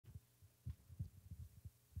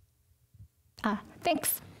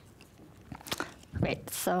Thanks. Great,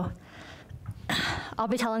 so I'll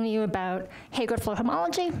be telling you about Heegaard Floer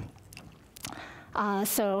homology.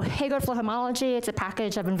 So Heegaard Floer homology, it's a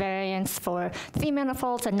package of invariants for 3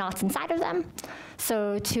 manifolds and knots inside of them.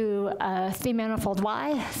 So to a 3 manifold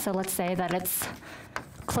Y, so let's say that it's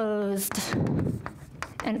closed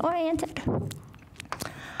and oriented,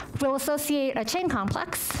 we'll associate a chain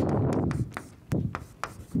complex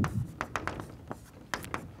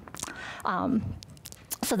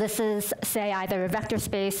so this is, say, either a vector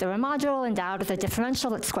space or a module endowed with a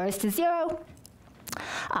differential that squares to 0.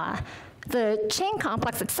 The chain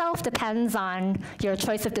complex itself depends on your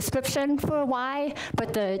choice of description for Y,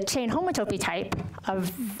 but the chain homotopy type of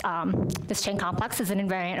this chain complex is an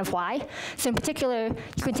invariant of Y. So in particular,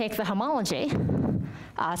 you can take the homology.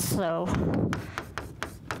 So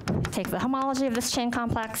take the homology of this chain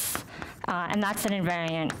complex, and that's an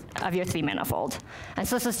invariant of your 3 manifold. And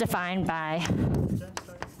so this is defined by,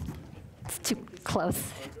 it's too close.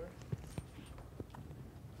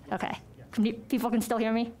 Okay, people can still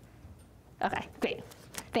hear me? Okay, great,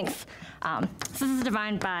 thanks. So this is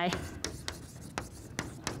defined by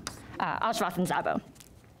Ozsv and Szabo.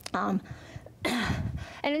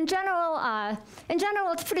 And in general,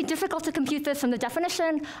 it's pretty difficult to compute this from the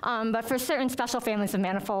definition, but for certain special families of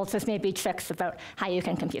manifolds, there's maybe tricks about how you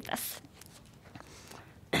can compute this.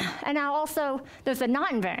 And now also, there's a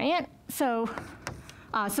knot invariant. So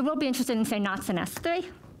we'll be interested in, say, knots in S3.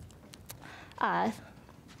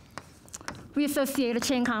 We associate a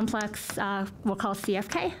chain complex we'll call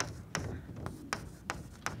CFK.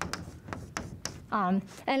 And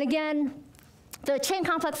again, the chain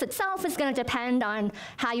complex itself is going to depend on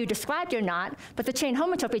how you describe your knot, but the chain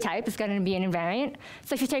homotopy type is going to be an invariant.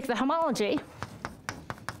 So if you take the homology,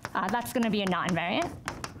 that's going to be a knot invariant.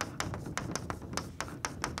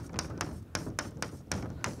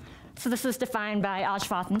 So this is defined by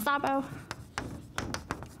Ozsv and Szabo.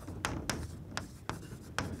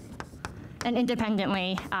 And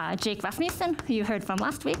independently, Jake Rasmussen, who you heard from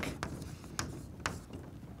last week.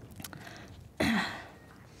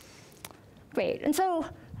 Great, and so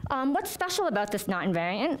what's special about this knot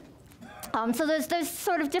invariant? So there's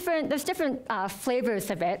sort of different flavors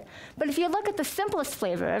of it, but if you look at the simplest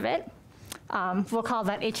flavor of it, we'll call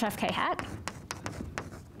that HFK hat.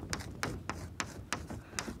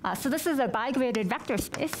 So this is a bigraded vector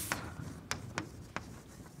space.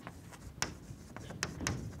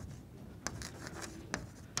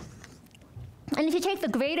 And if you take the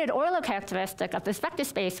graded Euler characteristic of this vector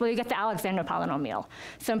space, well, you get the Alexander polynomial.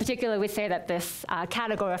 So in particular, we say that this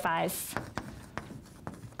categorifies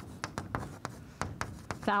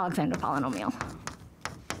the Alexander polynomial.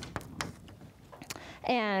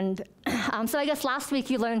 And so I guess last week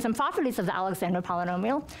you learned some properties of the Alexander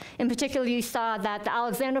polynomial. In particular, you saw that the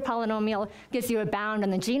Alexander polynomial gives you a bound in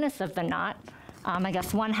the genus of the knot. I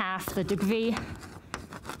guess 1/2 the degree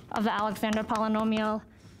of the Alexander polynomial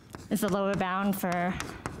is the lower bound for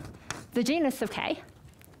the genus of K.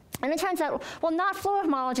 And it turns out, well, knot Floer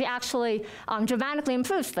homology actually dramatically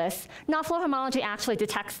improves this. Knot Floer homology actually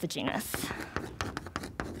detects the genus.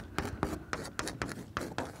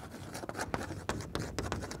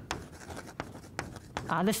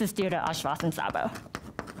 This is due to Ozsv and Szabo.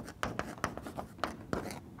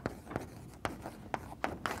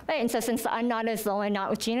 Right, and so since the unknot is the only knot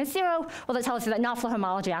with genus 0, well, that tells you that knot Floer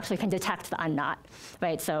homology actually can detect the unknot.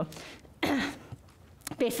 Right, so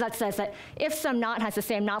basically that says that if some knot has the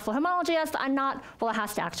same knot Floer homology as the unknot, well, it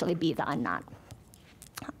has to actually be the unknot.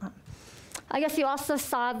 I guess you also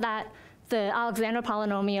saw that the Alexander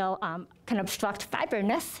polynomial can obstruct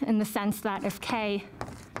fiberedness in the sense that if K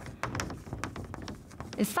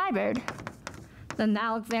is fibered, then the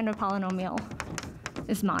Alexander polynomial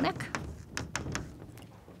is monic.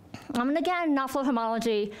 And again, knot Floer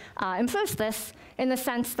homology improves this in the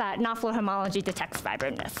sense that knot Floer homology detects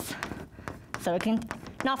fiberedness. So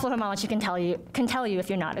knot Floer homology can tell you if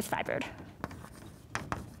your knot is fibered.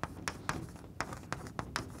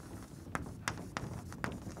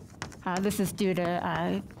 This is due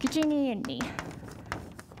to Gugini and me.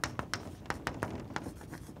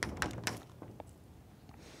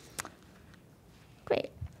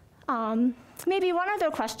 Great. Maybe one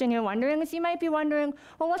other question you're wondering is you might be wondering,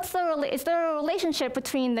 well, is there a relationship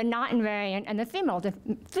between the knot invariant and the 3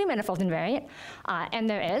 manifold invariant? And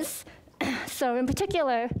there is. So in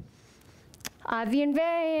particular, the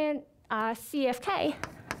invariant CFK,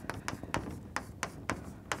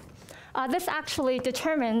 this actually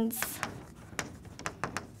determines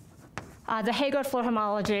the Heegaard Floer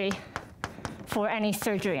homology for any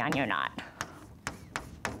surgery on your knot.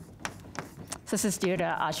 So this is due to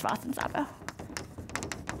Ozsv and Szabo.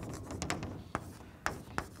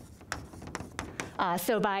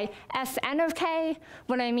 So by Sn of k,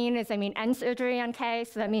 what I mean is n surgery on k,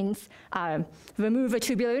 so that means remove a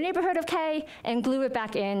tubular neighborhood of k and glue it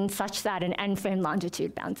back in such that an n-frame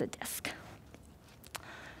longitude bounds a disk.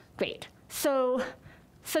 Great. So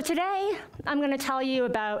today I'm going to tell you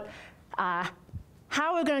about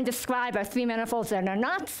how we're going to describe our three manifolds and our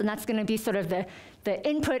knots, and that's going to be sort of the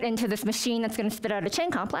input into this machine that's going to spit out a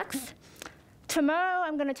chain complex. Tomorrow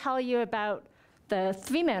I'm going to tell you about the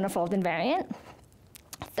three-manifold invariant.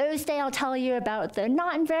 Thursday I'll tell you about the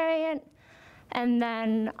knot invariant. And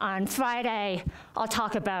then on Friday I'll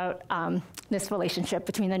talk about this relationship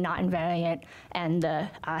between the knot invariant and the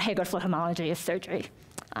Heegaard Floer homology of surgery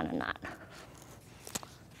on a knot.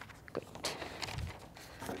 Great.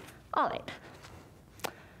 All right.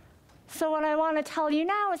 So what I want to tell you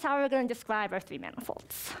now is how we're going to describe our three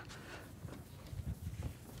manifolds.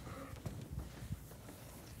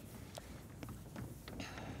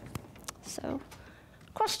 So,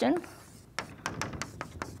 question.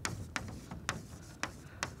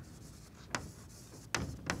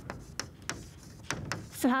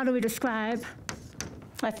 So how do we describe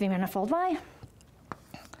a three-manifold Y?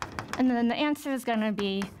 And then the answer is going to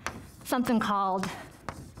be something called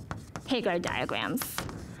Heegaard diagrams.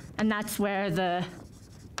 And that's where the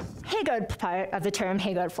Heegaard part of the term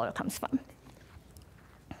Heegaard Floer comes from.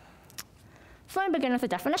 So let me begin with a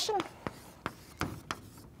definition.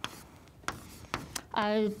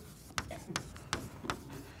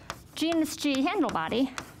 Genus G handle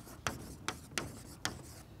body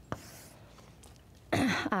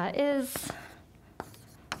is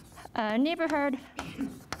a neighborhood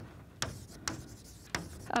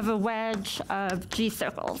of a wedge of G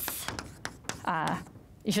circles.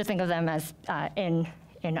 You should think of them as in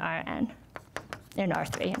Rn, in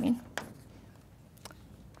R3, I mean.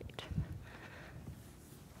 Great.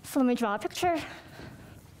 So let me draw a picture.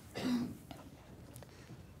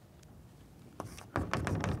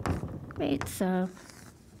 Great, so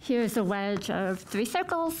here's a wedge of three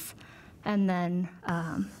circles, and then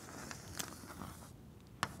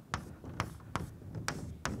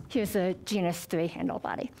here's a genus 3 handle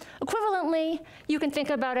body. Equivalently, you can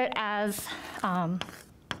think about it as a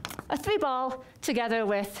 3-ball together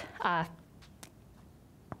with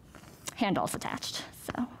handles attached.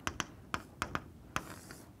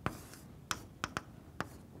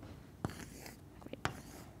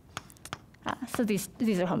 So these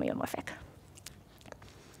are homeomorphic.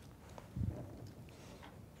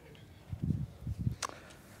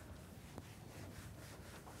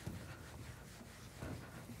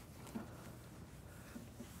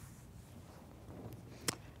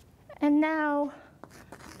 And now,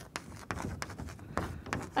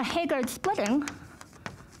 a Heegaard splitting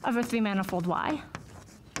of a three-manifold Y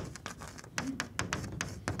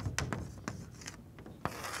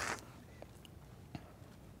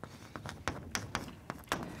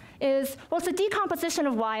is, well, it's a decomposition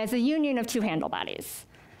of Y as a union of two handle bodies.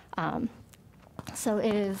 So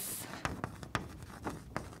it is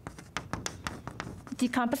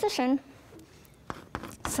decomposition.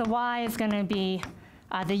 So Y is going to be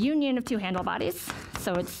the union of two handle bodies.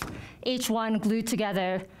 So it's H1 glued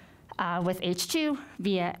together with H2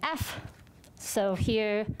 via F. So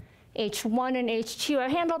here, H1 and H2 are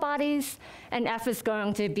handle bodies, and F is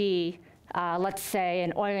going to be, let's say,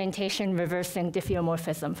 an orientation reversing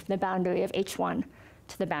diffeomorphism from the boundary of H1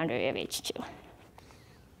 to the boundary of H2.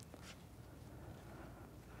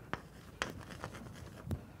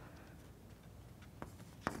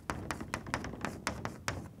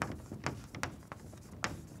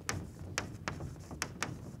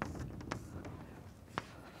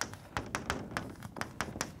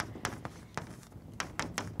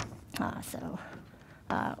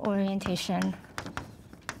 Orientation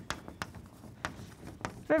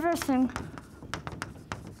reversing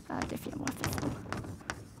diffeomorphism.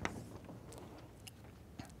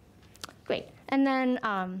 Great. And then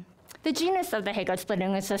the genus of the Heegaard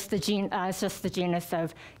splitting is just the genus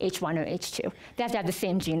of H1 or H2. They have to have the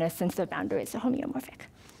same genus since their boundaries are homeomorphic.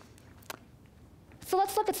 So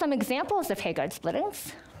let's look at some examples of Heegaard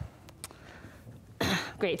splittings.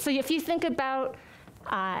 Great. So if you think about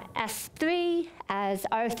S3 as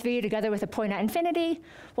R3 together with a point at infinity,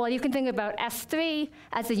 well, you can think about S3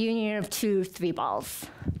 as a union of two 3-balls.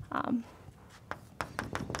 I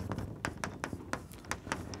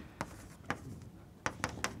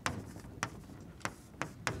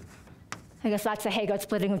guess that's a Heegaard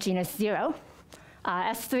splitting of genus 0.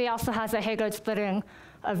 S3 also has a Heegaard splitting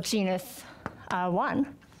of genus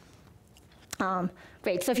 1.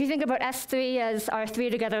 Great, so if you think about S3 as R3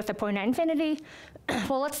 together with a point at infinity,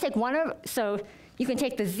 well, let's take one of, so you can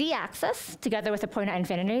take the z-axis together with a point at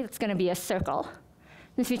infinity. It's going to be a circle,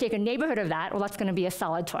 If you take a neighborhood of that, well, that's going to be a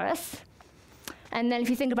solid torus. And then if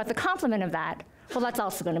you think about the complement of that, well, that's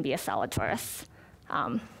also going to be a solid torus.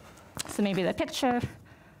 So maybe the picture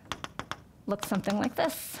looks something like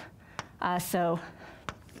this. So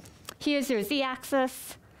here's your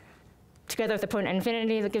z-axis, together with the point at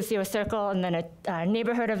infinity that gives you a circle, and then a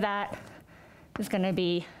neighborhood of that is going to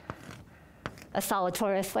be a solid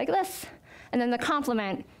torus like this. And then the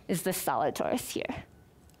complement is this solid torus here.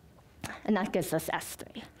 And that gives us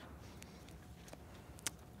S3.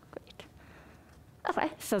 Great.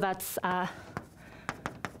 OK, so that's a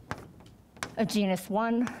genus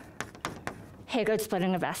 1 Heegaard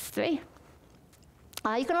splitting of S3.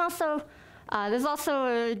 You can also, there's also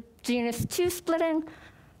a genus 2 splitting,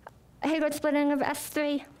 Heegaard splitting of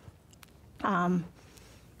S3.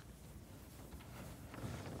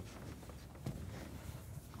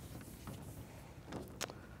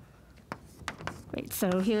 Great,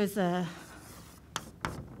 so here's a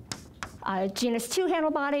genus 2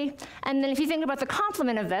 handle body. And then if you think about the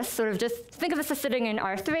complement of this, sort of just think of this as sitting in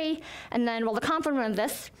R3. And then, well, the complement of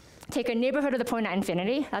this, take a neighborhood of the point at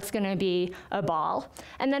infinity. That's going to be a ball.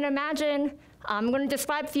 And then imagine, I'm going to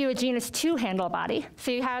describe for you a genus 2 handle body.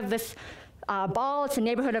 So you have this ball. It's a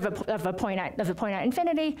neighborhood of a point at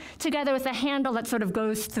infinity, together with a handle that sort of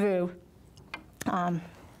goes through.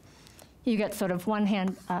 You get sort of one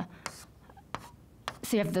hand.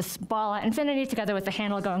 So you have this ball at infinity together with the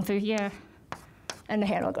handle going through here and the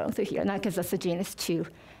handle going through here. And that gives us a genus 2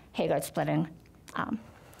 Heegaard splitting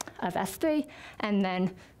of S3. And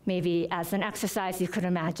then maybe as an exercise, you could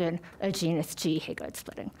imagine a genus G Heegaard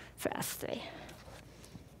splitting for S3.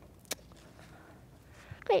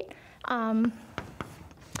 Great. And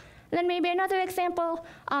then maybe another example,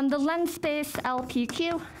 the lens space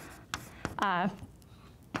LPQ.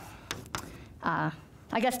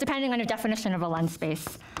 I guess depending on your definition of a lens space.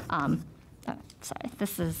 Sorry,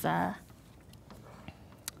 this is,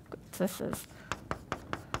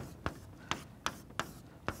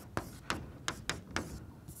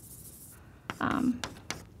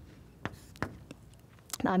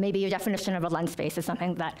 maybe your definition of a lens space is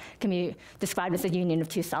something that can be described as a union of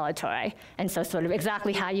two solid tori. And so sort of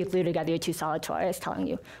exactly how you glue together your two solid tori is telling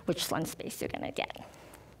you which lens space you're going to get.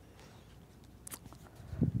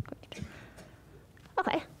 Great.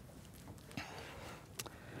 OK.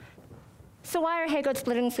 So why are Heegaard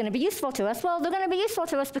splittings going to be useful to us? Well, they're going to be useful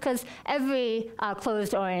to us because every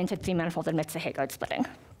closed-oriented three-manifold admits a Heegaard splitting.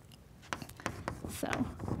 So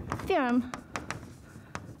theorem.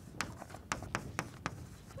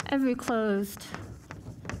 Every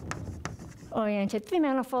closed-oriented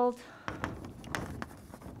three-manifold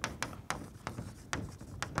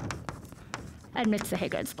admits a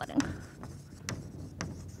Heegaard splitting.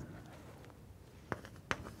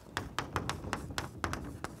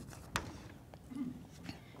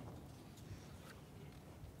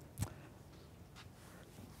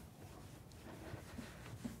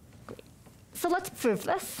 Great. So let's prove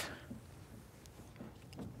this.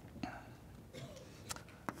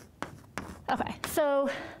 OK, so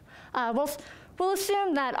we'll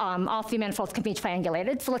assume that all three manifolds can be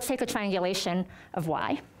triangulated. So let's take a triangulation of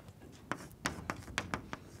Y.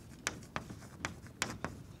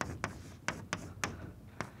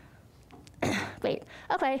 Great.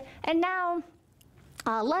 OK, and now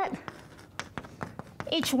let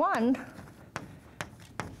H1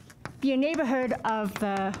 be a neighborhood of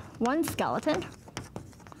the one skeleton.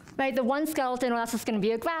 Right, the one skeleton, well, that's just going to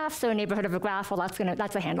be a graph. So a neighborhood of a graph, well,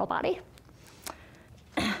 that's a handle body.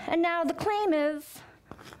 And now the claim is,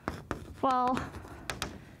 well,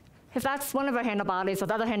 if that's one of our handle bodies, well,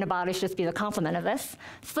 the other handle body should just be the complement of this.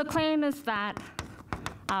 So the claim is that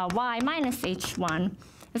Y minus H1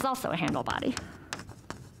 is also a handle body.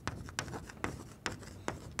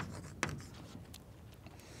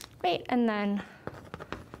 Great, and then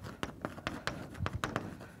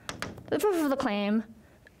the proof of the claim,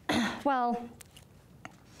 well,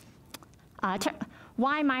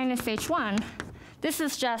 Y minus H1, this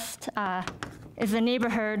is just is the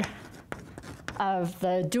neighborhood of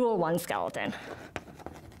the dual one skeleton.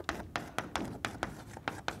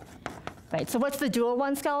 Right, so what's the dual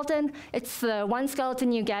one skeleton? It's the one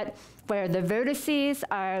skeleton you get where the vertices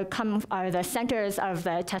are the centers of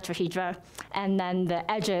the tetrahedra, and then the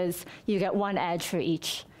edges, you get one edge for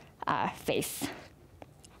each face.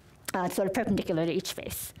 It's sort of perpendicular to each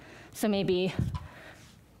face. So maybe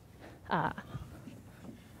I'll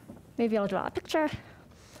draw a picture.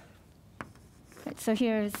 Right, so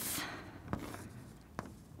here's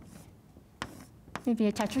maybe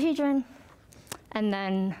a tetrahedron. And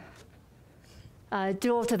then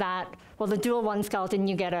dual to that, well, the dual one skeleton,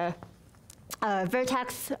 you get a a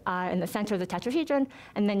vertex in the center of the tetrahedron,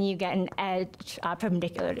 and then you get an edge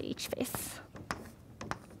perpendicular to each face.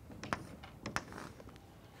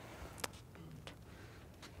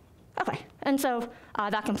 Okay, and so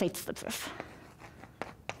that completes the proof.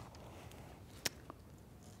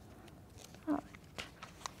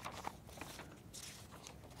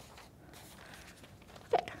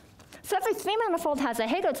 So every three-manifold has a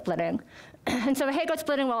Heegaard splitting. And so a Heegaard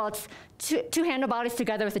splitting, well, it's two handle bodies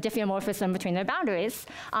together with a diffeomorphism between their boundaries.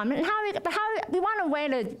 And we want a way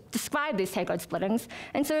to describe these Heegaard splittings.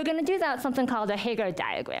 And so we're going to do that with something called a Heegaard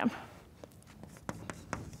diagram.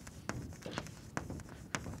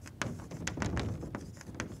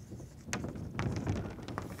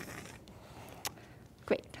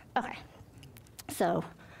 Great. OK. So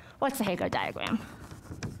what's a Heegaard diagram?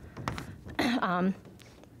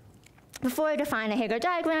 Before I define a Heegaard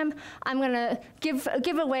diagram, I'm going to give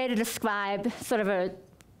a way to describe sort of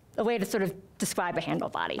a way to sort of describe a handle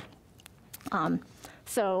body.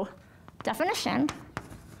 So definition,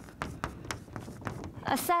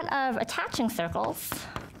 a set of attaching circles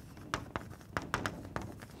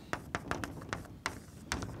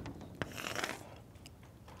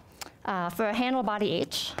for a handle body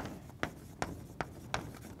H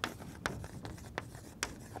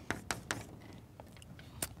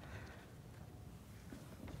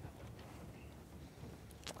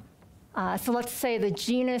so let's say the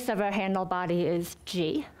genus of our handle body is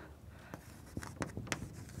G.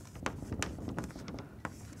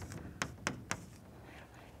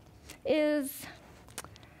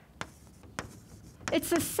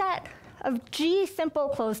 It's a set of G simple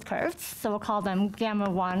closed curves, so we'll call them gamma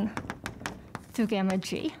 1 through gamma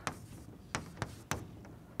G.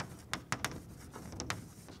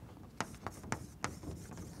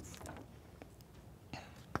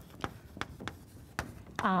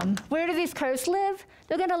 Where do these curves live?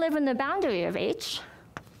 They're going to live in the boundary of H,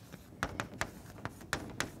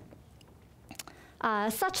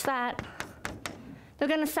 such that they're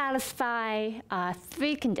going to satisfy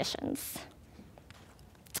three conditions.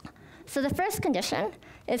 So the first condition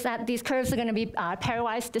is that these curves are going to be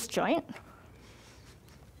pairwise disjoint.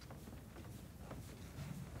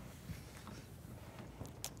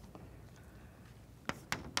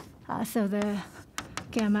 So the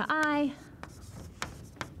gamma I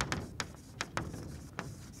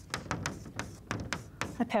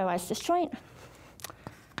a pairwise disjoint.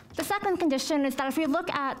 The second condition is that if we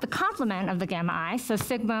look at the complement of the gamma I, so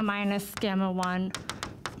sigma minus gamma 1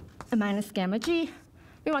 minus gamma G,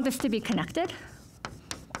 we want this to be connected.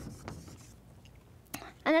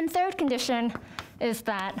 And then third condition is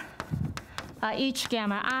that each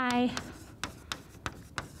gamma I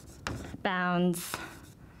bounds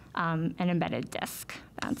an embedded disk,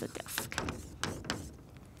 bounds a disk.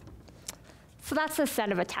 So that's a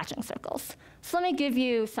set of attaching circles. So let me give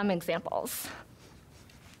you some examples.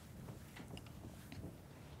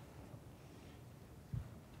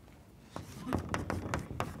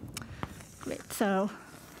 Great, so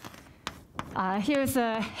here's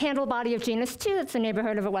a handle body of genus 2. It's the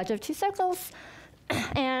neighborhood of a wedge of two circles.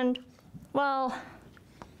 And, well,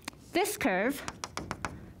 this curve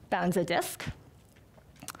bounds a disk.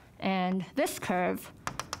 And this curve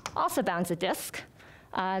also bounds a disk.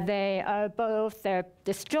 They're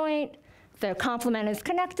disjoint, their complement is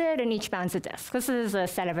connected, and each bounds a disk. This is a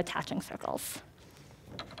set of attaching circles.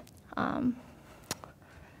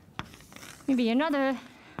 Maybe another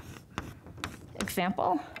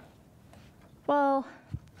example. Well,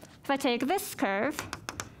 if I take this curve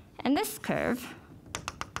and this curve,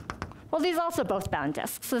 well, these also both bound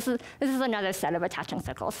disks. So this is another set of attaching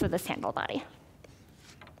circles for this handle body.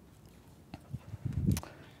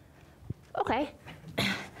 OK.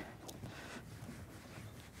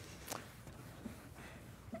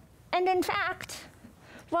 And in fact,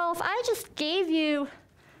 well, if I just gave you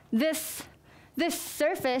this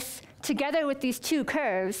surface together with these two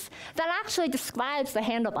curves, that actually describes the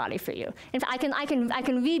handle body for you. In fact, I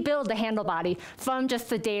can rebuild the handle body from just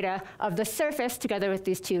the data of the surface together with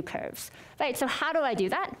these two curves. Right, so how do I do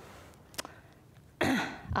that?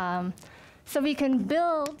 So we can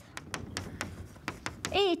build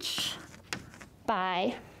H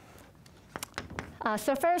by,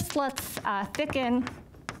 so first let's thicken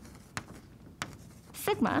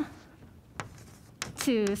sigma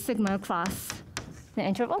to sigma across the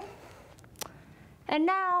interval. And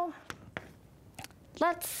now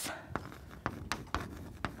let's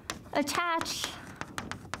attach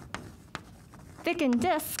thickened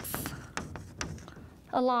disks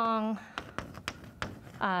along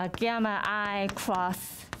gamma I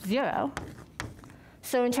cross 0.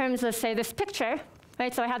 So in terms of, say, this picture,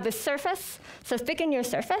 right, so I have this surface, so thicken your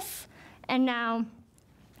surface, And now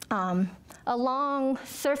along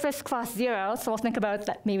surface cross 0, so we'll think about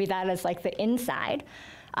that, maybe that as like the inside,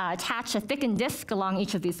 attach a thickened disk along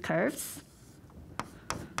each of these curves.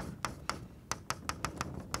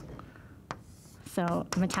 So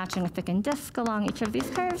I'm attaching a thickened disk along each of these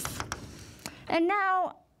curves. And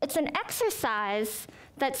now it's an exercise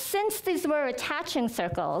that since these were attaching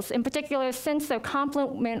circles, in particular since their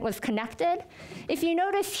complement was connected, if you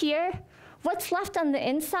notice here, what's left on the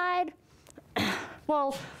inside,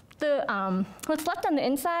 well, what's left on the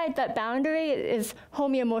inside, that boundary is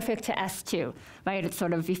homeomorphic to S2, right? It's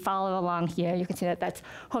sort of, if you follow along here, you can see that that's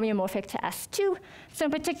homeomorphic to S2. So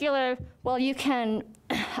in particular, well, you can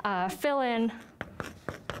fill in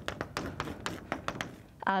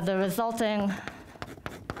the resulting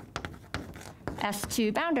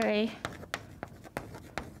S2 boundary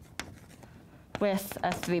with a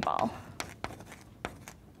 3-ball.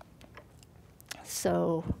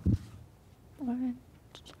 So,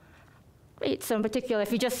 great. So in particular,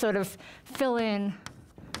 if you just sort of fill in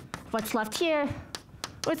what's left here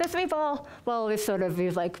with a 3-ball, well,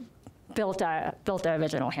 we've like built our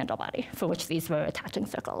original handle body for which these were attaching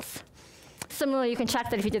circles. Similarly, you can check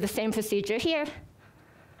that if you did the same procedure here.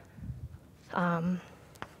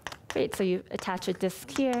 Great, so you attach a disk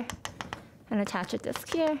here and attach a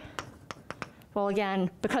disk here. Well, again,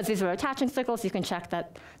 because these were attaching circles, you can check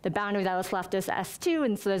that the boundary that was left is S2,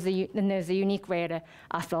 and so there's a unique way to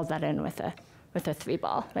fill that in with a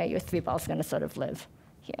 3-ball, right? Your 3-ball is going to sort of live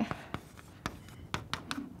here.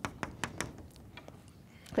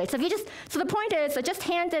 Great, so the point is that just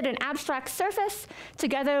handed an abstract surface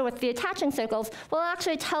together with the attaching circles, well, it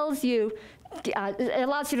actually tells you, it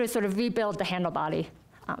allows you to sort of rebuild the handle body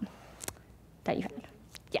that you had.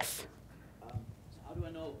 Yes? So how do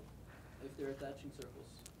I know if they're attaching circles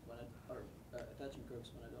or attaching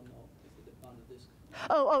curves when I don't know if they found a disk?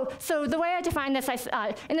 So the way I define this,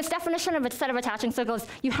 in this definition of a set of attaching circles,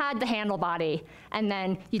 you had the handle body, and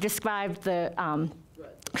then you described the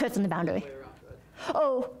curves in the boundary. The other way around, right?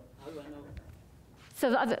 Oh. How do I know?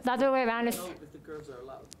 So the other way around is. How do I know if the curves are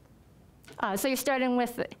allowed? So you're starting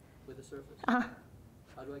with. With the surface. Uh-huh.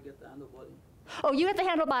 How do I get the handle body? Oh, you get the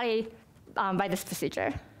handle body by this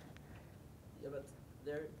procedure. Yeah, but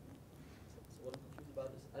there. So what I'm confused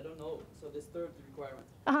about is I don't know. So this third requirement.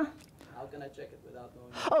 Uh-huh. How can I check it without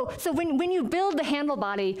knowing? Oh, so when you build the handle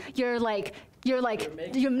body, you're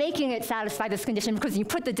making it satisfy this condition because you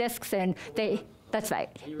put the disks in. That's right.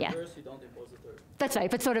 In Yeah. reverse, you don't impose the third. That's right.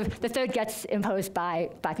 But sort of the third gets imposed by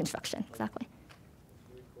construction. Exactly.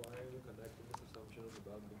 Do you require the connectedness assumption of the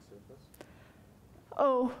bounding surface?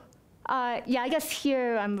 Oh. Yeah, I guess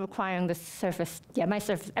here I'm requiring the surface. Yeah, my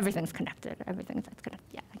surface, everything's connected. Everything's connected.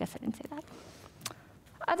 Yeah, I guess I didn't say that.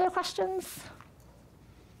 Other questions?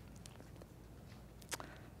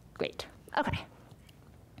 Great. Okay.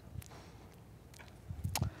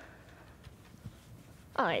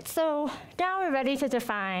 All right, so now we're ready to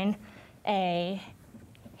define a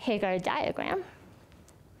Heegaard diagram.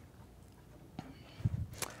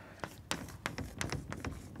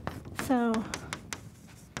 So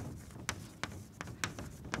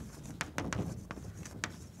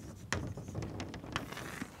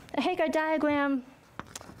a Heegaard diagram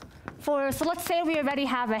so let's say we already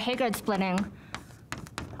have a Heegaard splitting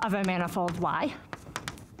of a manifold Y.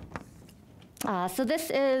 So this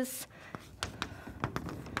is,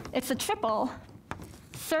 it's a triple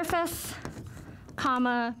surface,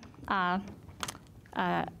 comma,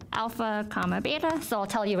 alpha, comma, beta. So I'll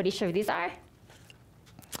tell you what each of these are.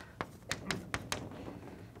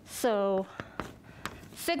 So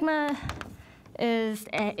sigma is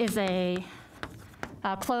a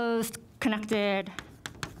closed, connected,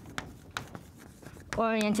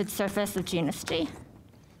 oriented surface of genus G.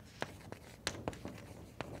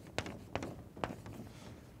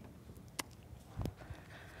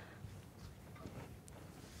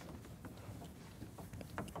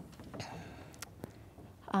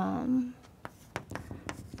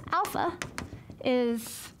 Alpha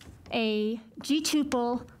is a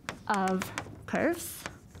G-tuple of curves,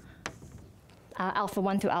 alpha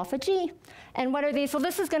 1 through alpha G. And what are these? Well,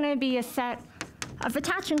 this is going to be a set of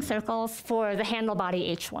attaching circles for the handle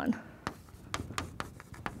body H1.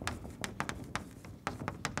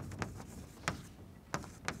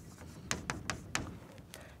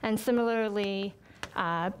 And similarly,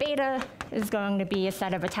 beta is going to be a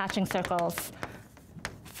set of attaching circles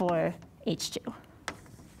for H2.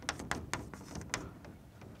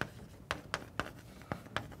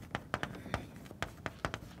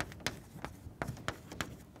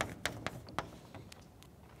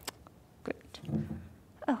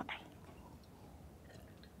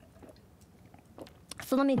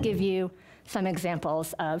 So let me give you some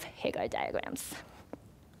examples of Heegaard diagrams.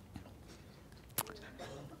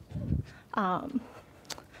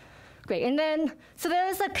 Great, and then, so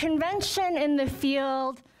there's a convention in the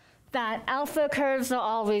field that alpha curves are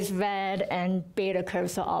always red and beta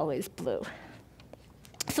curves are always blue.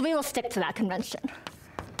 So we will stick to that convention.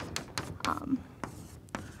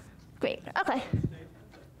 Great, okay.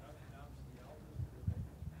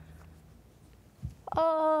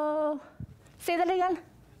 Oh, say that again? Is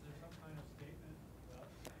there some kind of statement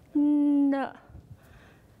about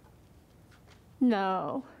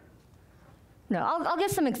No. No, I'll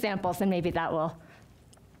give some examples and maybe that will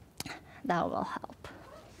help.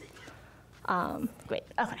 Great,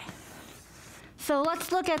 okay. So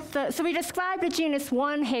let's look at so we described the genus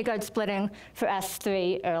 1 Heegaard splitting for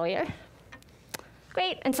S3 earlier.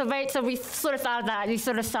 Great, and so so we sort of thought of that. You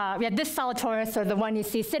sort of saw, we had this solid torus, or the one you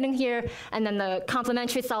see sitting here, and then the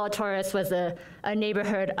complementary solid torus was a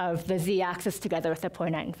neighborhood of the z-axis together with a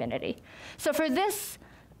point at infinity. So for this,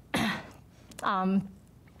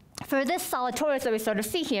 solid torus that we sort of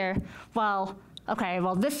see here, well,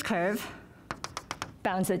 this curve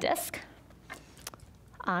bounds a disk.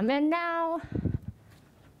 And now,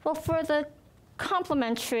 well, for the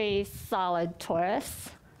complementary solid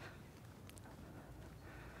torus,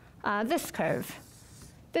 this curve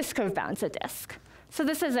bounds a disk. So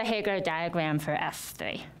this is a Heegaard diagram for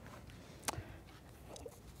S3.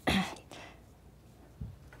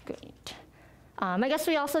 Great. I guess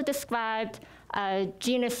we also described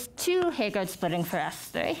genus 2 Heegaard splitting for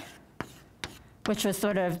S3, which was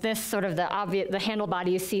sort of the handle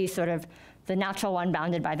body you see, sort of the natural one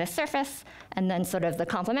bounded by this surface, and then sort of the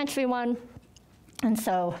complementary one. And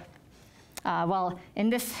so, well,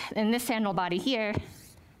 in this handle body here,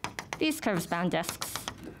 these curves bound disks,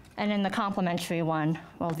 and in the complementary one,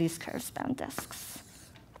 well, these curves bound disks.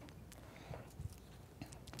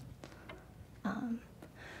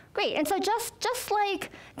 Great, and so just like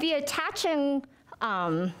the attaching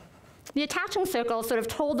circle sort of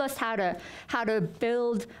told us how to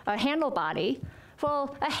build a handle body,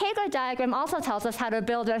 well, a Heegaard diagram also tells us how to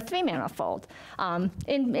build a 3-manifold by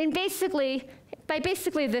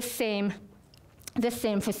basically this same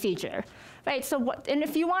procedure. Right, so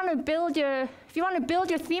if you want to build your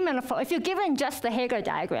 3-manifold, if you're given just the Heegaard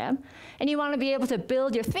diagram and you want to be able to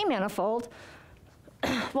build your 3-manifold,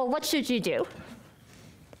 well, what should you do?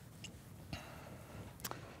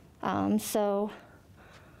 So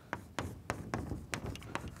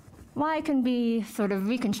Y can be sort of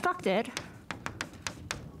reconstructed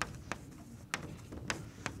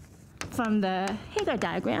from the Heegaard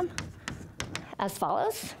diagram as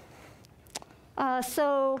follows.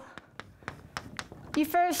 So you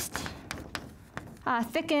first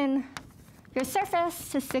thicken your surface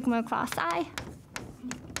to sigma cross I.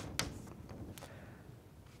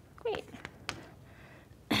 Great.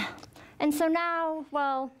 And so now,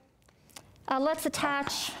 well, let's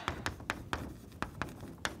attach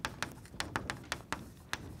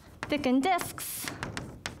thickened disks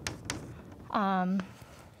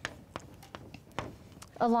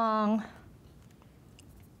along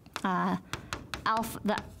the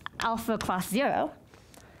alpha cross 0.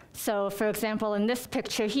 So for example, in this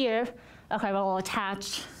picture here, we'll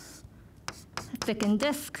attach a thickened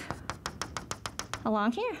disk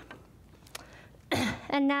along here.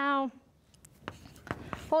 And now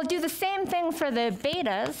we'll do the same thing for the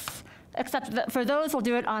betas, except that for those we'll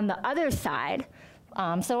do it on the other side.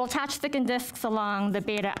 So we'll attach thickened disks along the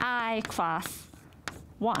beta I cross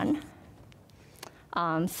 1.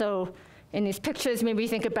 So in these pictures, maybe you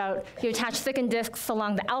think about you attach thickened disks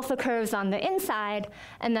along the alpha curves on the inside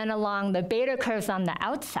and then along the beta curves on the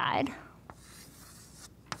outside.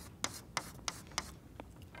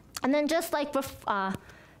 And then just like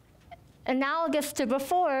analogous to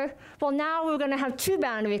before, well, now we're going to have 2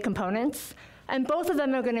 boundary components, and both of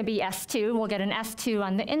them are going to be S2. We'll get an S2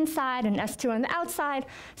 on the inside and S2 on the outside.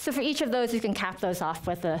 So for each of those, you can cap those off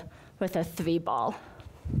with a 3-ball.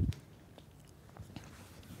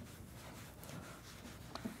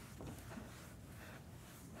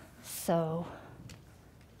 So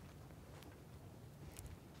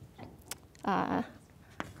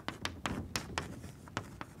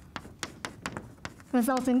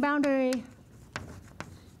resulting boundary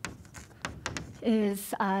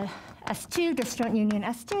is S2, disjoint union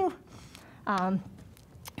S2.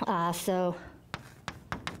 So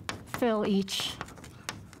fill each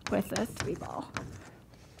with a 3-ball.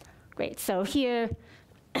 Great, so here,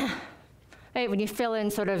 right, when you fill in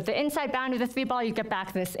sort of the inside boundary of the 3-ball, you get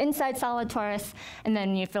back this inside solid torus, and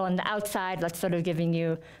then you fill in the outside, that's sort of giving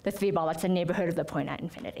you the 3-ball, that's a neighborhood of the point at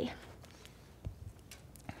infinity.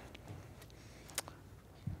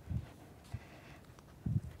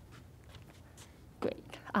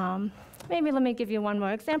 Maybe let me give you one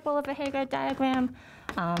more example of a Heegaard diagram.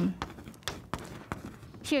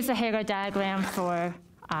 Here's a Heegaard diagram for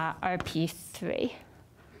RP3.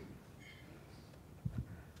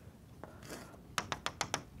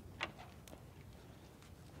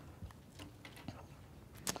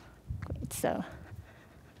 Great, so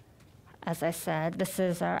as I said, this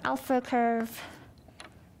is our alpha curve,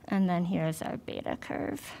 and then here's our beta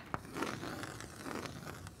curve.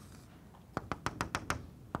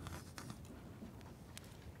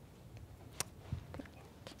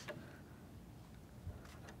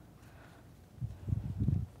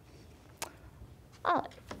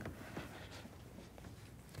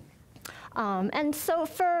 And so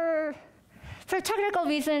for technical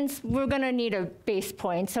reasons, we're going to need a base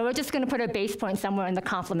point. So we're just going to put a base point somewhere in the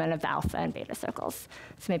complement of the alpha and beta circles.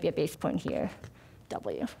 So maybe a base point here,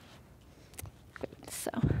 W. Great, so.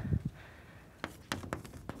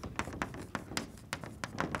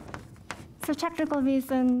 For technical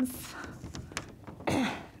reasons,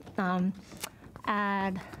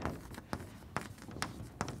 add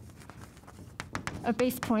a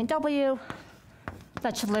base point W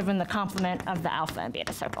that should live in the complement of the alpha and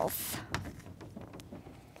beta circles.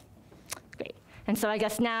 Great. And so I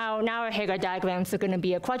guess now our Heegaard diagrams are going to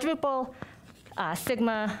be a quadruple,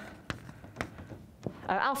 sigma,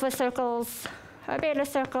 our alpha circles, our beta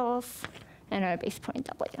circles, and our base point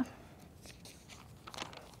W.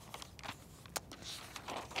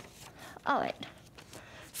 All right.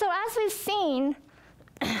 So as we've seen,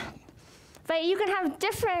 but you can have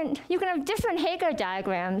different Heegaard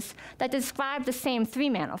diagrams that describe the same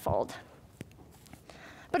three-manifold.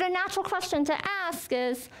 But a natural question to ask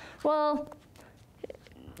is, well,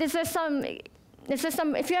 if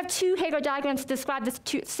you have two Heegaard diagrams that describe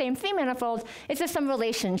the same three-manifold, is there some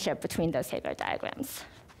relationship between those Heegaard diagrams?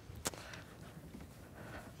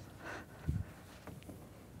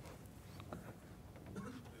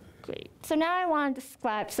 Great. So now I want to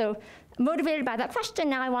describe, so motivated by that question,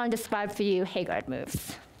 now I want to describe for you Heegaard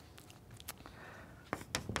moves.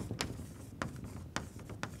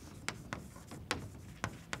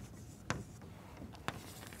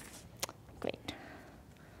 Great.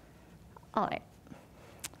 All right.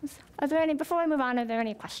 Are there any, before I move on, are there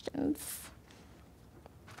any questions?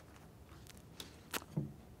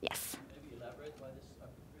 Yes? Maybe elaborate why this is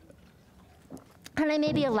RP3? Can I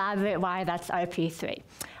maybe elaborate why that's RP3?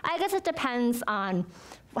 I guess it depends on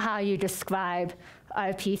how you describe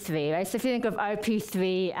RP3, right? So if you think of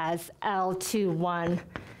RP3 as L21,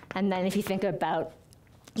 and then if you think about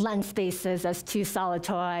lens spaces as two solid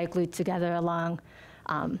tori glued together along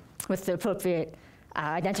with the appropriate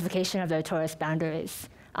identification of their torus boundaries,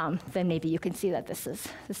 then maybe you can see that this is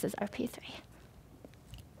RP3.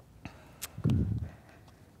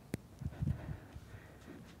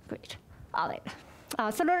 Great. All right.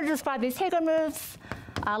 So in order to describe these Heegaard moves,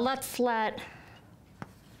 let's let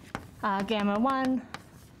gamma 1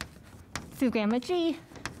 through gamma g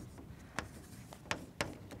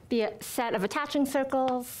be a set of attaching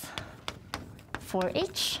circles for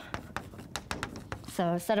H.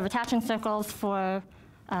 So a set of attaching circles for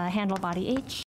handle body H.